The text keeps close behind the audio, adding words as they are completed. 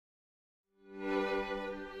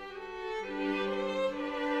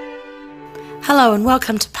Hello and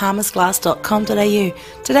welcome to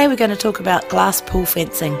palmersglass.com.au. Today we're going to talk about glass pool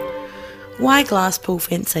fencing. Why glass pool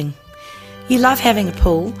fencing? You love having a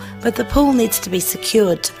pool, but the pool needs to be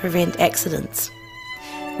secured to prevent accidents.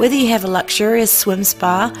 Whether you have a luxurious swim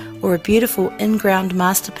spa or a beautiful in-ground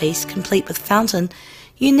masterpiece complete with fountain,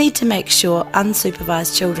 you need to make sure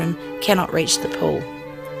unsupervised children cannot reach the pool.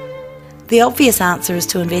 The obvious answer is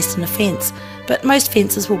to invest in a fence, but most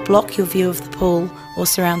fences will block your view of the pool or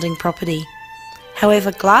surrounding property.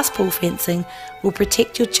 However, glass pool fencing will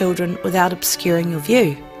protect your children without obscuring your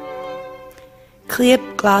view. Clear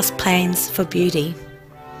glass panes for beauty.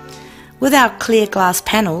 With our clear glass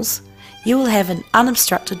panels, you will have an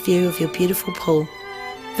unobstructed view of your beautiful pool.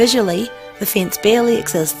 Visually, the fence barely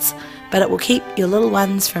exists, but it will keep your little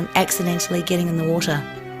ones from accidentally getting in the water.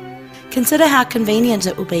 Consider how convenient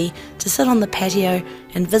it will be to sit on the patio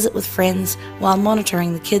and visit with friends while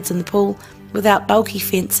monitoring the kids in the pool without bulky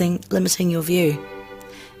fencing limiting your view.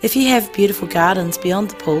 If you have beautiful gardens beyond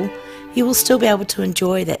the pool, you will still be able to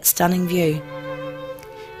enjoy that stunning view.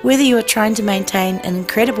 Whether you are trying to maintain an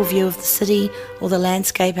incredible view of the city or the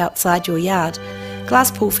landscape outside your yard, glass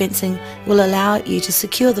pool fencing will allow you to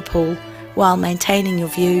secure the pool while maintaining your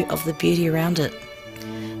view of the beauty around it.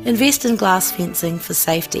 Invest in glass fencing for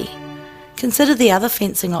safety. Consider the other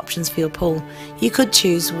fencing options for your pool. You could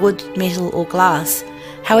choose wood, metal or glass.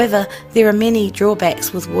 However, there are many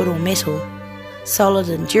drawbacks with wood or metal. Solid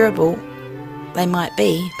and durable they might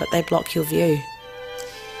be, but they block your view.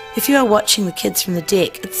 If you are watching the kids from the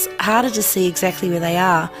deck, it's harder to see exactly where they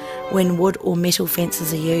are when wood or metal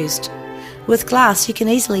fences are used. With glass, you can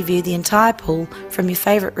easily view the entire pool from your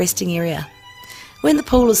favourite resting area. When the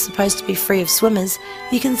pool is supposed to be free of swimmers,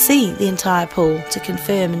 you can see the entire pool to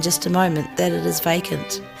confirm in just a moment that it is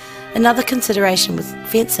vacant. Another consideration with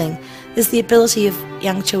fencing is the ability of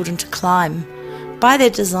young children to climb. By their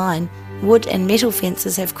design, wood and metal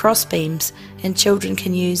fences have cross beams and children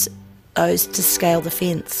can use those to scale the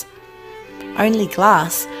fence. Only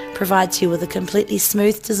glass provides you with a completely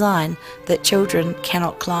smooth design that children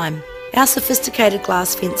cannot climb. Our sophisticated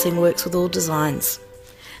glass fencing works with all designs.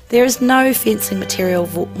 There is no fencing material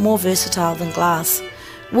more versatile than glass.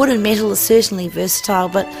 Wood and metal are certainly versatile,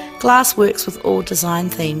 but glass works with all design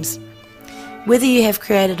themes. Whether you have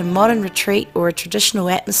created a modern retreat or a traditional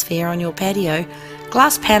atmosphere on your patio,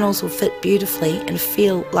 glass panels will fit beautifully and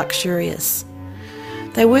feel luxurious.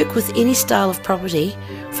 They work with any style of property,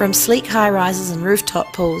 from sleek high-rises and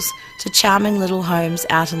rooftop pools to charming little homes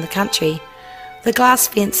out in the country. The glass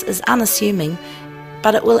fence is unassuming,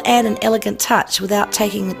 but it will add an elegant touch without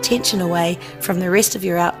taking attention away from the rest of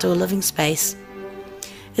your outdoor living space.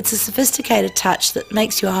 It's a sophisticated touch that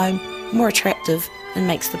makes your home more attractive and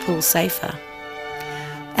makes the pool safer.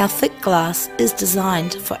 Our thick glass is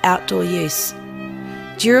designed for outdoor use.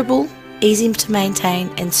 Durable, easy to maintain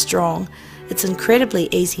and strong, it's incredibly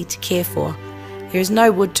easy to care for. There is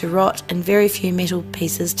no wood to rot and very few metal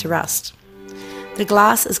pieces to rust. The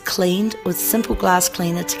glass is cleaned with simple glass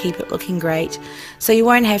cleaner to keep it looking great, so you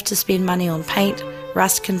won't have to spend money on paint,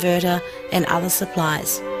 rust converter and other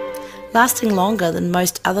supplies. Lasting longer than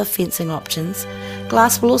most other fencing options,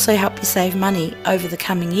 glass will also help you save money over the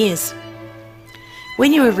coming years.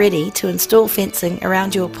 When you are ready to install fencing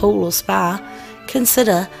around your pool or spa,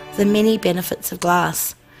 consider the many benefits of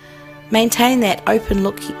glass. Maintain that open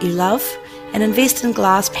look you love and invest in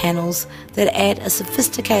glass panels that add a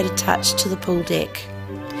sophisticated touch to the pool deck.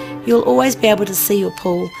 You'll always be able to see your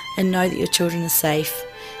pool and know that your children are safe.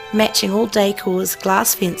 Matching all decors,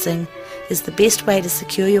 glass fencing is the best way to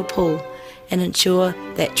secure your pool and ensure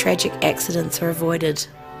that tragic accidents are avoided.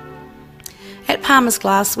 At Palmer's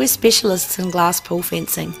Glass, we're specialists in glass pool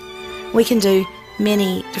fencing. We can do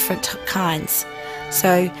many different kinds.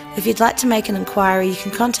 So if you'd like to make an inquiry, you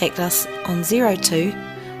can contact us on 02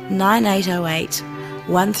 9808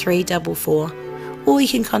 1344, or you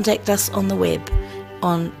can contact us on the web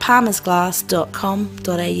on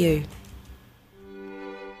palmersglass.com.au.